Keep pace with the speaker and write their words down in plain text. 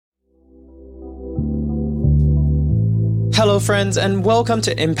Hello, friends, and welcome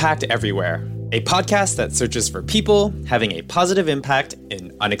to Impact Everywhere, a podcast that searches for people having a positive impact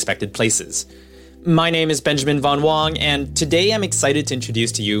in unexpected places. My name is Benjamin Von Wong, and today I'm excited to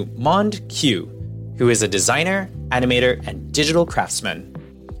introduce to you Mond Q, who is a designer, animator, and digital craftsman.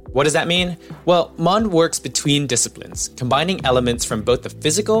 What does that mean? Well, Mond works between disciplines, combining elements from both the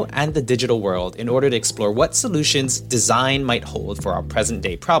physical and the digital world in order to explore what solutions design might hold for our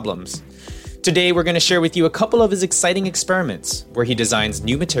present-day problems. Today, we're going to share with you a couple of his exciting experiments, where he designs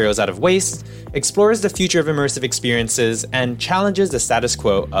new materials out of waste, explores the future of immersive experiences, and challenges the status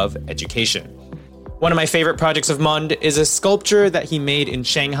quo of education. One of my favorite projects of Mond is a sculpture that he made in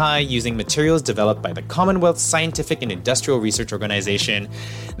Shanghai using materials developed by the Commonwealth Scientific and Industrial Research Organization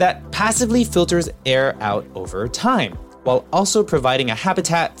that passively filters air out over time, while also providing a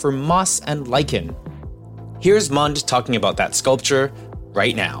habitat for moss and lichen. Here's Mond talking about that sculpture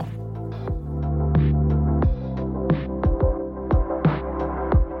right now.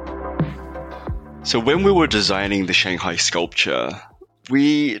 So when we were designing the Shanghai sculpture,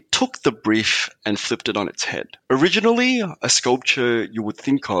 we took the brief and flipped it on its head. Originally, a sculpture you would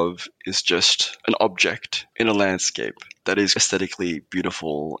think of is just an object in a landscape that is aesthetically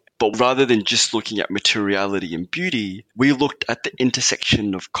beautiful. But rather than just looking at materiality and beauty, we looked at the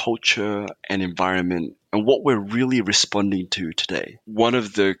intersection of culture and environment and what we're really responding to today. One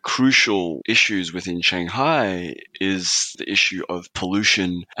of the crucial issues within Shanghai is the issue of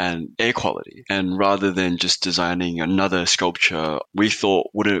pollution and air quality. And rather than just designing another sculpture, we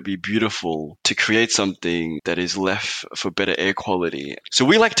thought, wouldn't it be beautiful to create something that is left for better air quality? So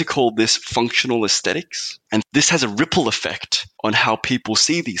we like to call this functional aesthetics. And this has a ripple effect on how people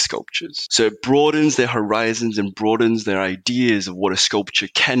see these sculptures. So it broadens their horizons and broadens their ideas of what a sculpture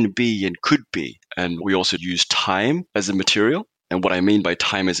can be and could be. And we also use time as a material. And what I mean by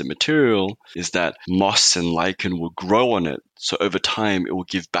time as a material is that moss and lichen will grow on it. So over time, it will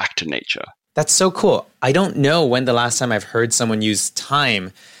give back to nature. That's so cool. I don't know when the last time I've heard someone use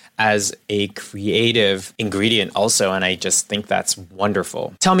time as a creative ingredient also, and I just think that's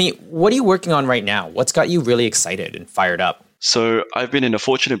wonderful. Tell me, what are you working on right now? What's got you really excited and fired up? So I've been in a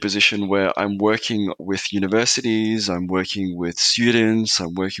fortunate position where I'm working with universities, I'm working with students,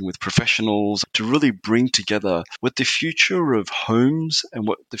 I'm working with professionals to really bring together what the future of homes and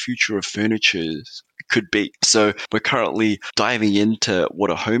what the future of furniture could be. So we're currently diving into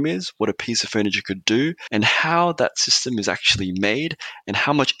what a home is, what a piece of furniture could do, and how that system is actually made and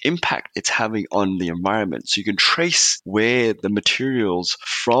how much impact it's having on the environment. So you can trace where the materials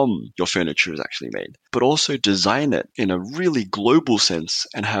from your furniture is actually made, but also design it in a really global sense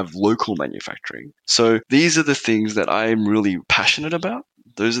and have local manufacturing. So these are the things that I'm really passionate about.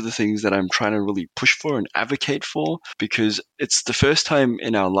 Those are the things that I'm trying to really push for and advocate for, because it's the first time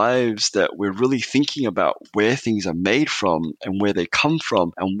in our lives that we're really thinking about where things are made from and where they come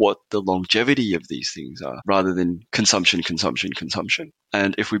from and what the longevity of these things are, rather than consumption.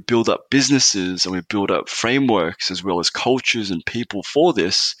 And if we build up businesses and we build up frameworks as well as cultures and people for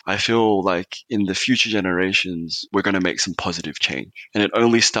this, I feel like in the future generations, we're going to make some positive change. And it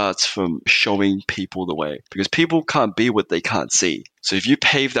only starts from showing people the way, because people can't be what they can't see. So if you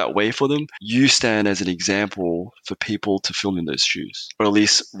pave that way for them, you stand as an example for people to fill in those shoes, or at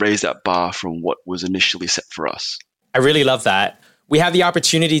least raise that bar from what was initially set for us. I really love that. We have the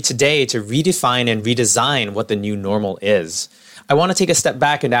opportunity today to redefine and redesign what the new normal is. I want to take a step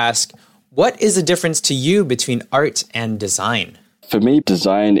back and ask, what is the difference to you between art and design? For me,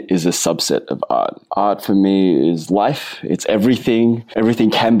 design is a subset of art. Art for me is life. It's everything.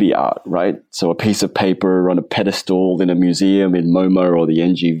 Everything can be art, right? So a piece of paper on a pedestal in a museum in MoMA or the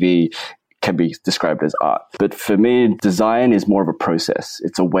NGV can be described as art. But for me, design is more of a process.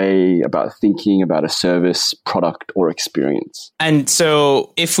 It's a way about thinking about a service, product, or experience. And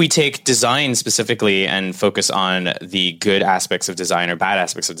so if we take design specifically and focus on the good aspects of design or bad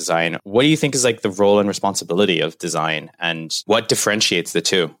aspects of design, what do you think is like the role and responsibility of design, and what differentiates the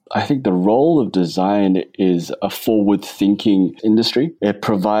two? I think the role of design is a forward-thinking industry. It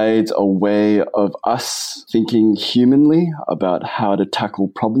provides a way of us thinking humanly about how to tackle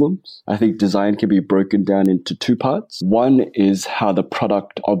problems. I think design can be broken down into two parts. One is how the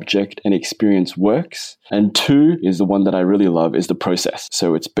product, object, and experience works. And two is the one that I really love, is the process.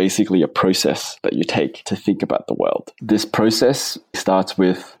 So it's basically a process that you take to think about the world. This process starts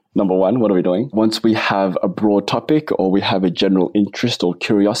with Number one, what are we doing? Once we have a broad topic or we have a general interest or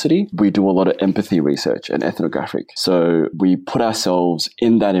curiosity, we do a lot of empathy research and ethnographic. So we put ourselves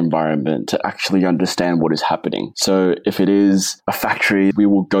in that environment to actually understand what is happening. So if it is a factory, we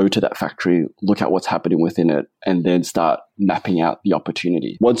will go to that factory, look at what's happening within it, and then start mapping out the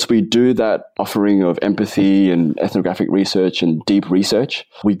opportunity. Once we do that offering of empathy and ethnographic research and deep research,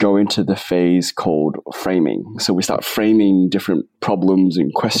 we go into the phase called framing. So we start framing different problems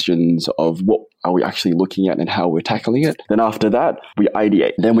and questions of what are we actually looking at and how we're tackling it. Then after that, we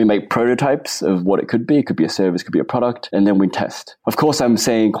ideate. Then we make prototypes of what it could be. It could be a service, it could be a product, and then we test. Of course, I'm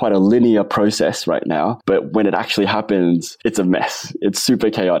saying quite a linear process right now, but when it actually happens, it's a mess. It's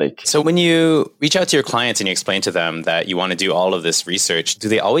super chaotic. So when you reach out to your clients and you explain to them that you want to do all of this research, do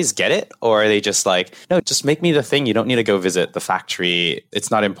they always get it? Or are they just like, no, just make me the thing. You don't need to go visit the factory.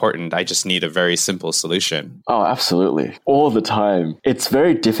 It's not important. I just need a very simple solution. Oh, absolutely. All the time. It's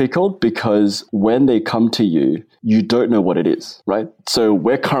very difficult because when they come to you, you don't know what it is, right? So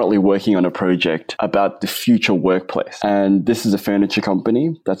we're currently working on a project about the future workplace. And this is a furniture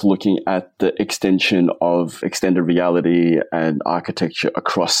company that's looking at the extension of extended reality and architecture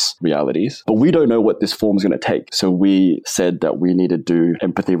across realities. But we don't know what this form's going to take. So we said that we need to do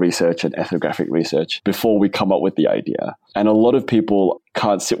empathy research and ethnographic research before we come up with the idea. And a lot of people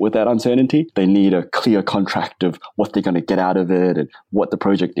can't sit with that uncertainty. They need a clear contract of what they're going to get out of it and what the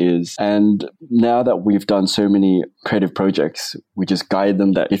project is. And now that we've done so many creative projects, we just guide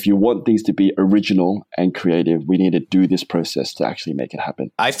them that if you want things to be original and creative, we need to do this process to actually make it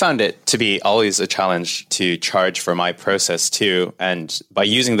happen. I found it to be always a challenge to charge for my process too. And by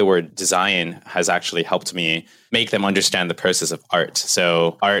using the word design has actually helped me make them understand the process of art.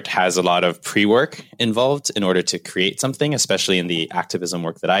 So art has a lot of pre-work involved in order to create something, especially in the activism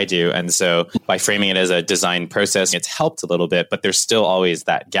work that I do. And so by framing it as a design process, it's helped a little bit, but there's still always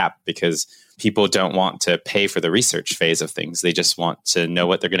that gap because people don't want to pay for the research phase of things. They just want to know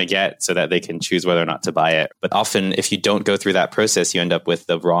what they're going to get so that they can choose whether or not to buy it. But often, if you don't go through that process, you end up with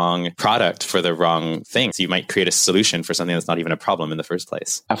the wrong product for the wrong thing. So you might create a solution for something that's not even a problem in the first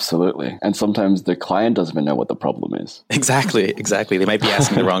place. Absolutely. And sometimes the client doesn't even know what the problem is. Exactly. They might be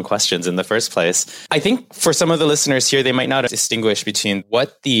asking the wrong questions in the first place. I think for some of the listeners here, they might not distinguish between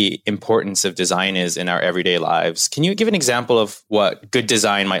what the importance of design is in our everyday lives. Can you give an example of what good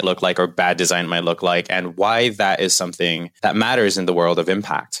design might look like or bad design might look like and why that is something that matters in the world of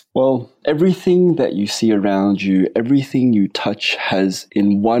impact? Well, everything that you see around you, everything you touch has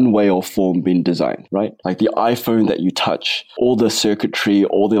in one way or form been designed, right? Like the iPhone that you touch, all the circuitry,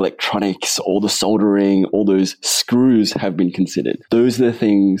 all the electronics, all the soldering, all those screws have been considered. Those are the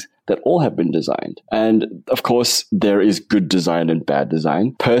things that all have been designed. And of course, there is good design and bad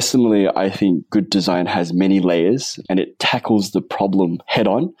design. Personally, I think good design has many layers and it tackles the problem head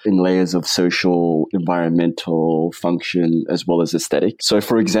on in layers of social, environmental, function, as well as aesthetic. So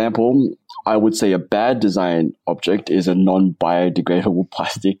for example, I would say a bad design object is a non-biodegradable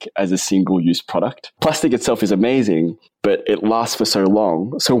plastic as a single-use product. Plastic itself is amazing, but it lasts for so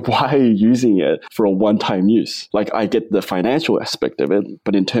long. So why are you using it for a one-time use? Like, I get the financial aspect of it,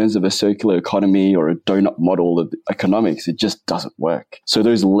 but in terms of a circular economy or a donut model of economics, it just doesn't work. So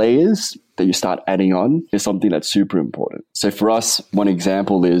those layers that you start adding on is something that's super important. So for us, one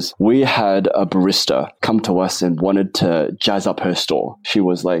example is we had a barista come to us and wanted to jazz up her store. She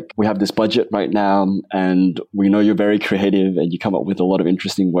was like, we have this budget right now and we know you're very creative and you come up with a lot of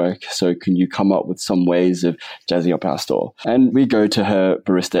interesting work. So can you come up with some ways of jazzing up our store? And we go to her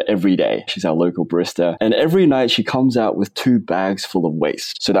barista every day. She's our local barista. And every night she comes out with 2 bags full of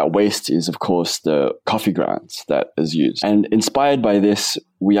waste. So that waste is, of course, the coffee grounds that is used. And inspired by this,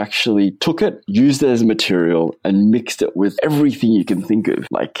 we actually took it, used it as a material, and mixed it with everything you can think of,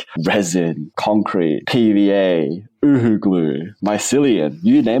 like resin, concrete, PVA, Uhu glue, mycelium,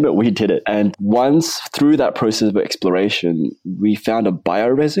 you name it, we did it. And once through that process of exploration, we found a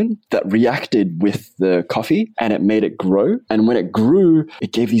bioresin that reacted with the coffee and it made it grow. And when it grew,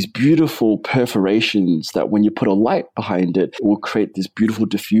 it gave these beautiful perforations that when you put a light behind it, it will create this beautiful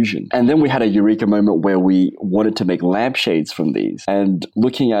diffusion. And then we had a eureka moment where we wanted to make lampshades from these. And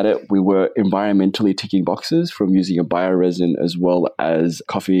looking at it, we were environmentally ticking boxes from using a bioresin as well as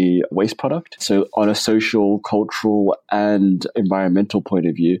coffee waste product. So on a social, cultural, and environmental point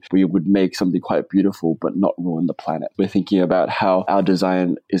of view, we would make something quite beautiful but not ruin the planet. We're thinking about how our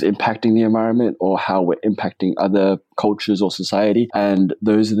design is impacting the environment or how we're impacting other cultures or society. And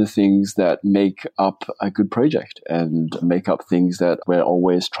those are the things that make up a good project and make up things that we're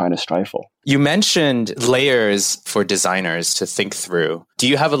always trying to strive for. You mentioned layers for designers to think through. Do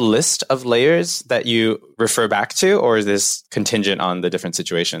you have a list of layers that you refer back to, or is this contingent on the different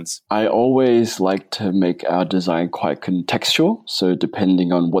situations? I always like to make our design quite contextual. So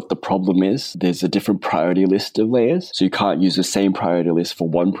depending on what the problem is, there's a different priority list of layers. So you can't use the same priority list for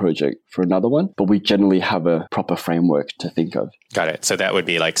one project for another one, but we generally have a proper framework to think of. Got it. So that would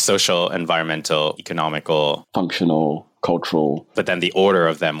be like social, environmental, economical, functional, cultural. But then the order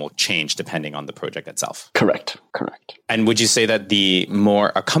of them will change depending on the project itself. Correct. And would you say that the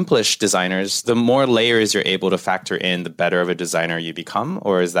more accomplished designers, the more layers you're able to factor in, the better of a designer you become?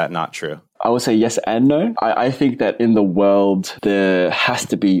 Or is that not true? I would say yes and no. I think that in the world, there has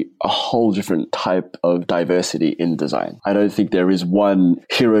to be a whole different type of diversity in design. I don't think there is one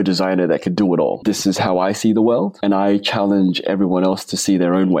hero designer that can do it all. This is how I see the world, and I challenge everyone else to see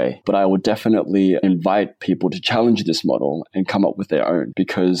their own way. But I would definitely invite people to challenge this model and come up with their own,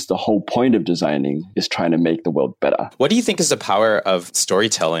 because the whole point of designing is trying to make the world better. What do you think is the power of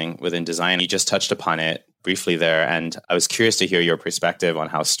storytelling within design? You just touched upon it briefly there, and I was curious to hear your perspective on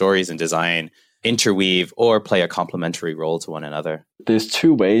how stories and design interweave or play a complementary role to one another. There's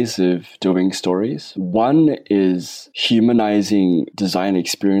two ways of doing stories. One is humanizing design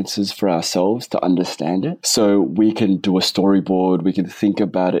experiences for ourselves to understand it. So we can do a storyboard, we can think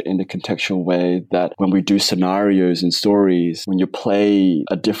about it in a contextual way that when we do scenarios and stories, when you play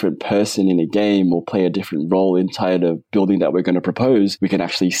a different person in a game or play a different role inside a building that we're going to propose, we can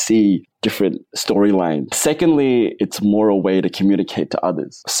actually see different storylines. Secondly, it's more a way to communicate to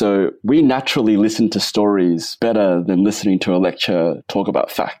others. So we naturally listen to stories better than listening to a lecture talk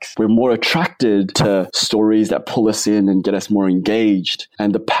about facts. We're more attracted to stories that pull us in and get us more engaged.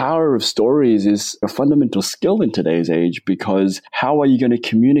 And the power of stories is a fundamental skill in today's age, because how are you going to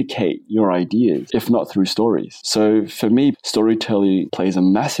communicate your ideas if not through stories? So for me, storytelling plays a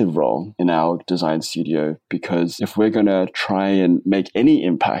massive role in our design studio, because if we're going to try and make any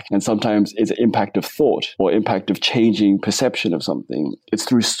impact, and sometimes it's an impact of thought or impact of changing perception of something, it's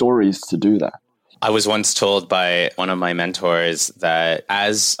through stories to do that. I was once told by one of my mentors that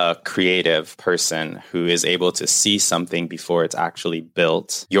as a creative person who is able to see something before it's actually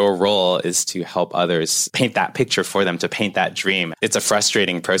built, your role is to help others paint that picture for them, to paint that dream. It's a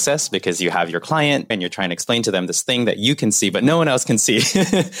frustrating process because you have your client and you're trying to explain to them this thing that you can see, but no one else can see.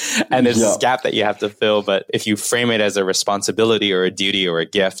 And there's this gap that you have to fill. But if you frame it as a responsibility or a duty or a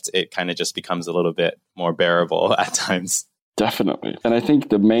gift, it kind of just becomes a little bit more bearable at times. Definitely. And I think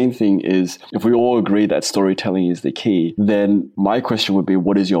the main thing is, if we all agree that storytelling is the key, then my question would be,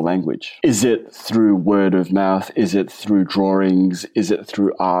 what is your language? Is it through word of mouth? Is it through drawings? Is it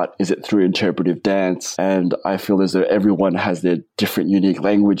through art? Is it through interpretive dance? And I feel as though everyone has their different unique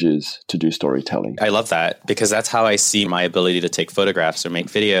languages to do storytelling. I love that, because that's how I see my ability to take photographs or make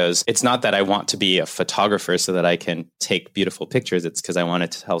videos. It's not that I want to be a photographer so that I can take beautiful pictures. It's because I want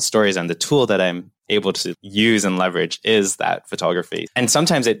to tell stories, and the tool that I'm able to use and leverage is that photography. And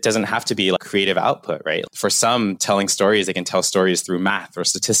sometimes it doesn't have to be like creative output, right? For some, telling stories, they can tell stories through math or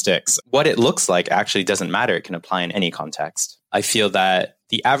statistics. What it looks like actually doesn't matter. It can apply in any context. I feel that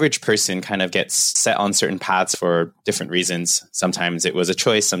the average person kind of gets set on certain paths for different reasons. Sometimes it was a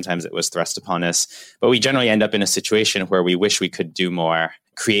choice, sometimes it was thrust upon us. But we generally end up in a situation where we wish we could do more,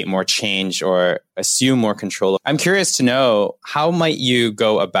 create more change, or assume more control. I'm curious to know, how might you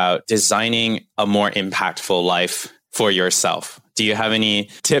go about designing a more impactful life for yourself? Do you have any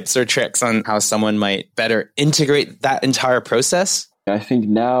tips or tricks on how someone might better integrate that entire process? I think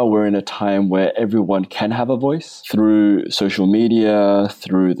now we're in a time where everyone can have a voice through social media,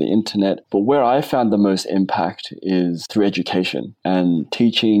 through the internet. But where I found the most impact is through education and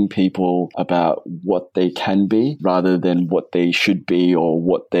teaching people about what they can be rather than what they should be or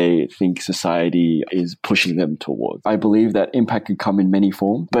what they think society is pushing them towards. I believe that impact can come in many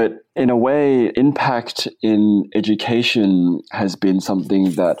forms, but in a way, impact in education has been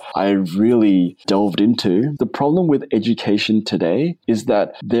something that I really delved into. The problem with education today is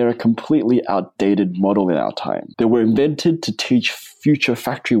that they're a completely outdated model in our time. They were invented to teach future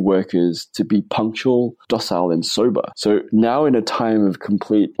factory workers to be punctual, docile, and sober. So now in a time of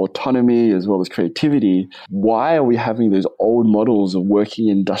complete autonomy as well as creativity, why are we having those old models of working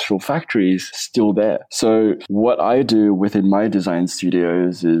in industrial factories still there? So what I do within my design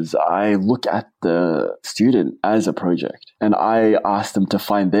studios is I look at the student as a project and I ask them to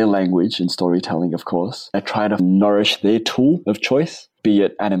find their language in storytelling, of course. I try to nourish their tool of choice, be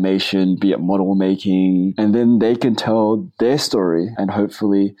it animation, be it model making, and then they can tell their story and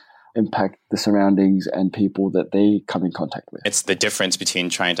hopefully impact the surroundings and people that they come in contact with. It's the difference between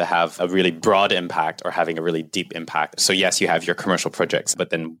trying to have a really broad impact or having a really deep impact. So yes, you have your commercial projects,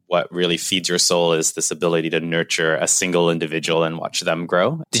 but then what really feeds your soul is this ability to nurture a single individual and watch them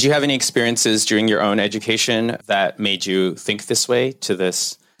grow. Did you have any experiences during your own education that made you think this way, to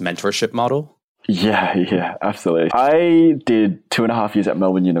this mentorship model? Yeah, absolutely. I did 2.5 years at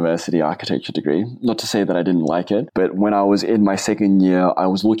Melbourne University architecture degree. Not to say that I didn't like it, but when I was in my second year, I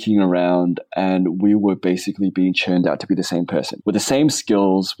was looking around and we were basically being churned out to be the same person with the same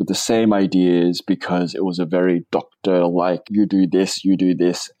skills, with the same ideas, because it was a very instructor, like you do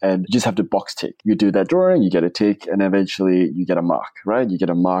this, and you just have to box tick. You do that drawing, you get a tick, and eventually you get a mark, right? You get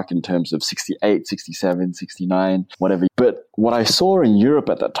a mark in terms of 68, 67, 69, whatever. But what I saw in Europe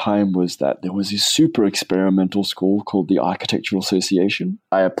at that time was that there was this super experimental school called the Architectural Association.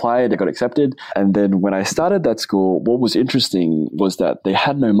 I applied, I got accepted. And then when I started that school, what was interesting was that they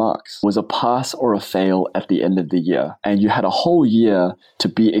had no marks. It was a pass or a fail at the end of the year. And you had a whole year to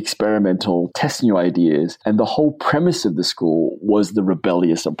be experimental, test new ideas. And the whole premise of the school was the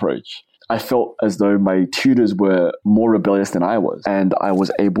rebellious approach. I felt as though my tutors were more rebellious than I was. And I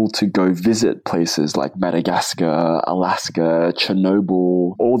was able to go visit places like Madagascar, Alaska,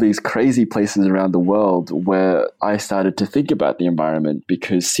 Chernobyl, all these crazy places around the world where I started to think about the environment,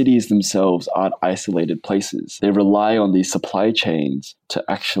 because cities themselves aren't isolated places. They rely on these supply chains to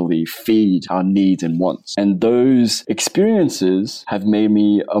actually feed our needs and wants. And those experiences have made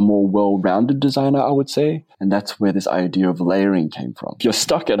me a more well-rounded designer, I would say. And that's where this idea of layering came from. If you're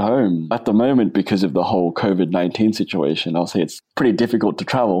stuck at home at the moment because of the whole COVID-19 situation, I'll say it's pretty difficult to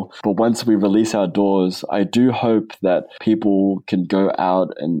travel. But once we release our doors, I do hope that people can go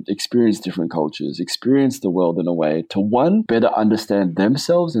out and experience different cultures, experience the world in a way to, one, better understand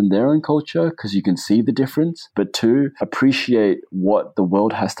themselves and their own culture, because you can see the difference, but two, appreciate what the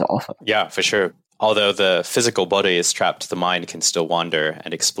world has to offer. Yeah, for sure. Although the physical body is trapped, the mind can still wander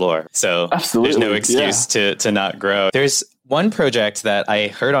and explore. So Absolutely. There's no excuse to not grow. There's one project that I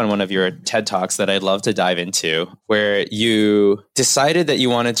heard on one of your TED Talks that I'd love to dive into, where you decided that you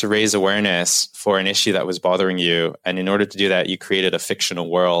wanted to raise awareness for an issue that was bothering you. And in order to do that, you created a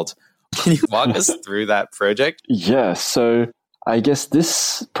fictional world. Can you walk us through that project? Yeah, so I guess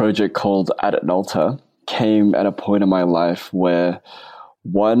this project called Adet Nolta came at a point in my life where,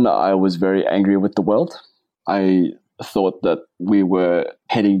 one, I was very angry with the world. I thought that we were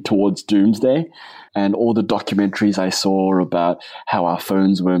heading towards doomsday, and all the documentaries I saw about how our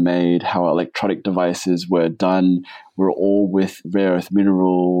phones were made, how our electronic devices were done, were all with rare earth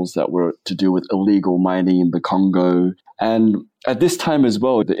minerals that were to do with illegal mining in the Congo. And at this time as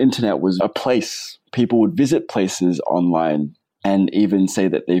well, the internet was a place. People would visit places online and even say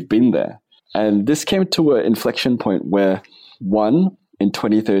that they've been there. And this came to an inflection point where, one, in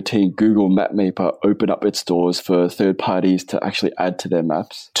 2013, Google MapMaper opened up its doors for third parties to actually add to their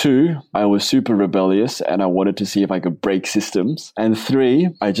maps. Two, I was super rebellious and I wanted to see if I could break systems. And three,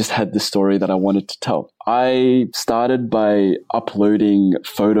 I just had this story that I wanted to tell. I started by uploading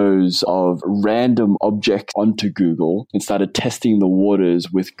photos of random objects onto Google and started testing the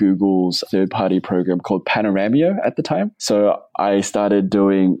waters with Google's third-party program called Panoramio at the time. So I started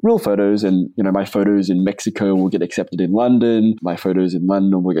doing real photos, and my photos in Mexico will get accepted in London. My photos in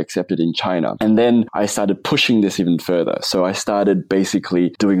London will get accepted in China. And then I started pushing this even further. So I started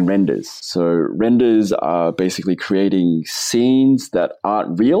basically doing renders. So renders are basically creating scenes that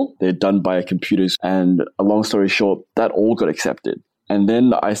aren't real. They're done by computers, and a long story short, that all got accepted. And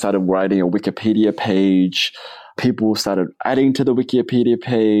then I started writing a Wikipedia page. People started adding to the Wikipedia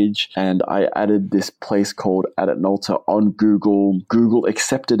page, and I added this place called Adet Nolta on Google. Google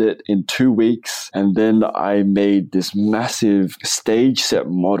accepted it in 2 weeks, and then I made this massive stage set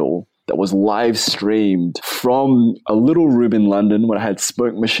model that was live streamed from a little room in London where I had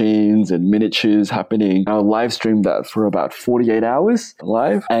smoke machines and miniatures happening. I live streamed that for about 48 hours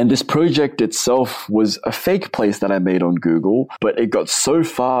live. And this project itself was a fake place that I made on Google, but it got so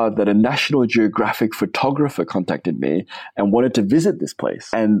far that a National Geographic photographer contacted me and wanted to visit this place.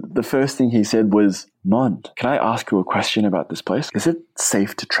 And the first thing he said was, "Mon, can I ask you a question about this place? Is it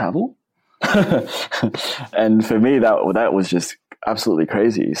safe to travel?" And for me, that was just absolutely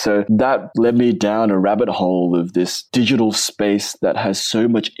crazy. So that led me down a rabbit hole of this digital space that has so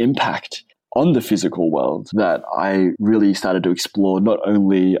much impact on the physical world that I really started to explore, not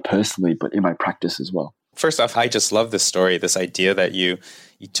only personally, but in my practice as well. First off, I just love this story, this idea that you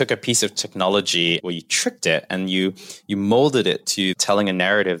took a piece of technology, or you tricked it and you molded it to telling a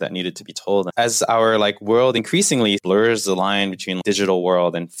narrative that needed to be told. As our world increasingly blurs the line between digital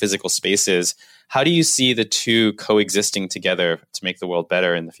world and physical spaces, how do you see the two coexisting together to make the world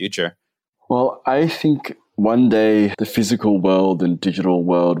better in the future? Well, I think one day the physical world and digital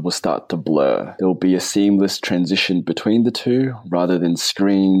world will start to blur. There will be a seamless transition between the two. Rather than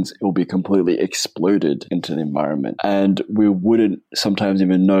screens, it will be completely exploded into the environment. And we wouldn't sometimes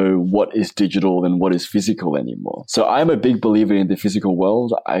even know what is digital and what is physical anymore. So I'm a big believer in the physical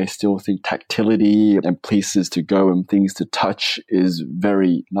world. I still think tactility and places to go and things to touch is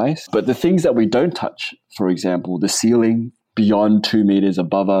very nice. But the things that we don't touch, for example, the ceiling, beyond 2 meters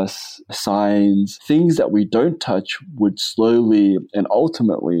above us, signs, things that we don't touch would slowly and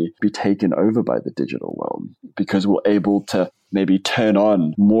ultimately be taken over by the digital world, because we're able to maybe turn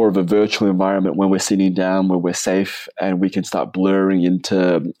on more of a virtual environment when we're sitting down, where we're safe, and we can start blurring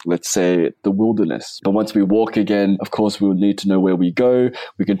into, let's say, the wilderness. But once we walk again, of course, we would need to know where we go.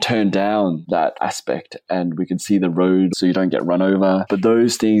 We can turn down that aspect and we can see the road so you don't get run over. But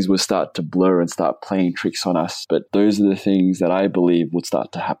those things will start to blur and start playing tricks on us. But those are the things that I believe would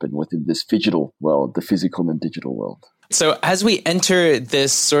start to happen within this digital world, the physical and digital world. So as we enter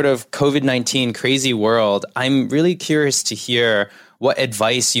this sort of COVID-19 crazy world, I'm really curious to hear what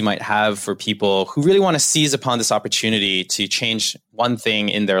advice you might have for people who really want to seize upon this opportunity to change one thing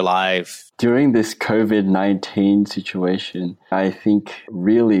in their life. During this COVID-19 situation, I think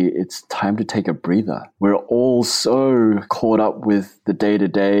really it's time to take a breather. We're all so caught up with the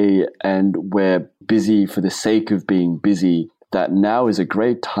day-to-day and we're busy for the sake of being busy, that now is a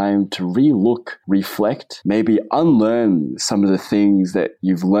great time to relook, reflect, maybe unlearn some of the things that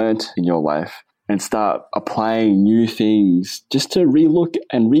you've learned in your life and start applying new things just to relook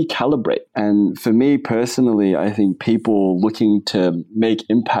and recalibrate. And for me personally, I think people looking to make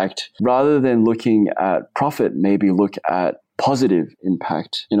impact, rather than looking at profit, maybe look at positive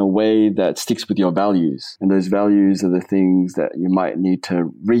impact in a way that sticks with your values. And those values are the things that you might need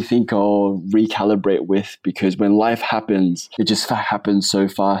to rethink or recalibrate with, because when life happens, it just happens so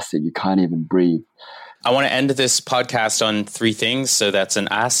fast that you can't even breathe. I want to end this podcast on 3 things. So that's an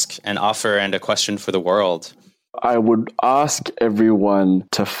ask, an offer, and a question for the world. I would ask everyone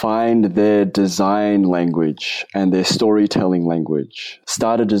to find their design language and their storytelling language.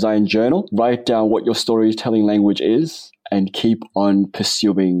 Start a design journal, write down what your storytelling language is, and keep on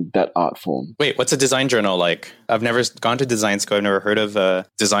pursuing that art form. Wait, what's a design journal like? I've never gone to design school. I've never heard of a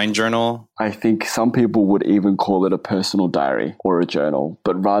design journal. I think some people would even call it a personal diary or a journal.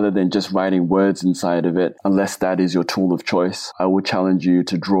 But rather than just writing words inside of it, unless that is your tool of choice, I would challenge you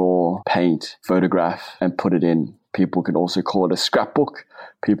to draw, paint, photograph, and put it in. People can also call it a scrapbook.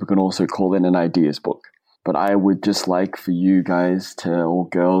 People can also call it an ideas book. But I would just like for you guys or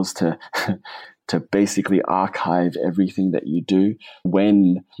girls to basically archive everything that you do.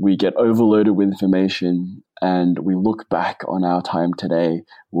 When we get overloaded with information and we look back on our time today,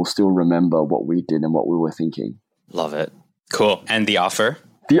 we'll still remember what we did and what we were thinking. Love it. Cool. And the offer?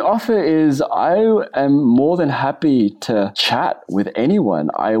 The offer is I am more than happy to chat with anyone.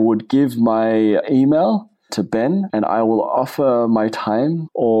 I would give my email to Ben and I will offer my time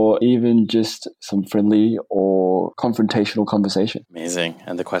or even just some friendly or confrontational conversation. Amazing.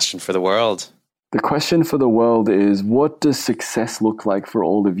 And the question for the world? The question for the world is, what does success look like for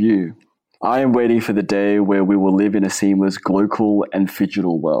all of you? I am waiting for the day where we will live in a seamless glocal and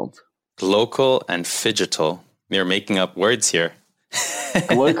phygital world. Glocal and phygital. You're making up words here.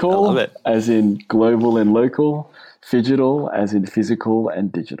 Glocal as in global and local, phygital as in physical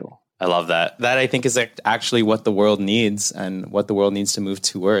and digital. I love that. That I think is actually what the world needs and what the world needs to move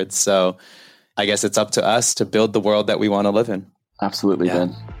towards. So I guess it's up to us to build the world that we want to live in. Absolutely,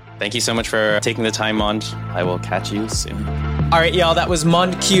 Ben. Thank you so much for taking the time, Mond. I will catch you soon. All right, y'all, that was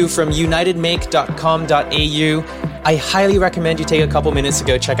Mond Q from unitedmake.com.au. I highly recommend you take a couple minutes to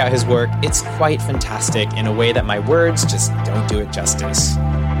go check out his work. It's quite fantastic in a way that my words just don't do it justice.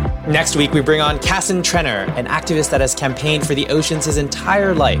 Next week, we bring on Casson Trenner, an activist that has campaigned for the oceans his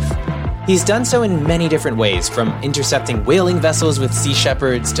entire life. He's done so in many different ways, from intercepting whaling vessels with sea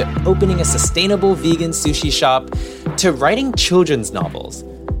shepherds to opening a sustainable vegan sushi shop to writing children's novels.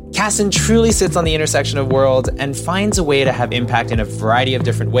 Casson truly sits on the intersection of worlds and finds a way to have impact in a variety of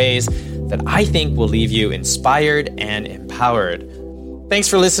different ways that I think will leave you inspired and empowered. Thanks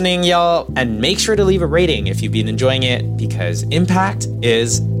for listening, y'all, and make sure to leave a rating if you've been enjoying it, because impact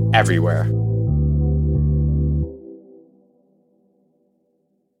is everywhere.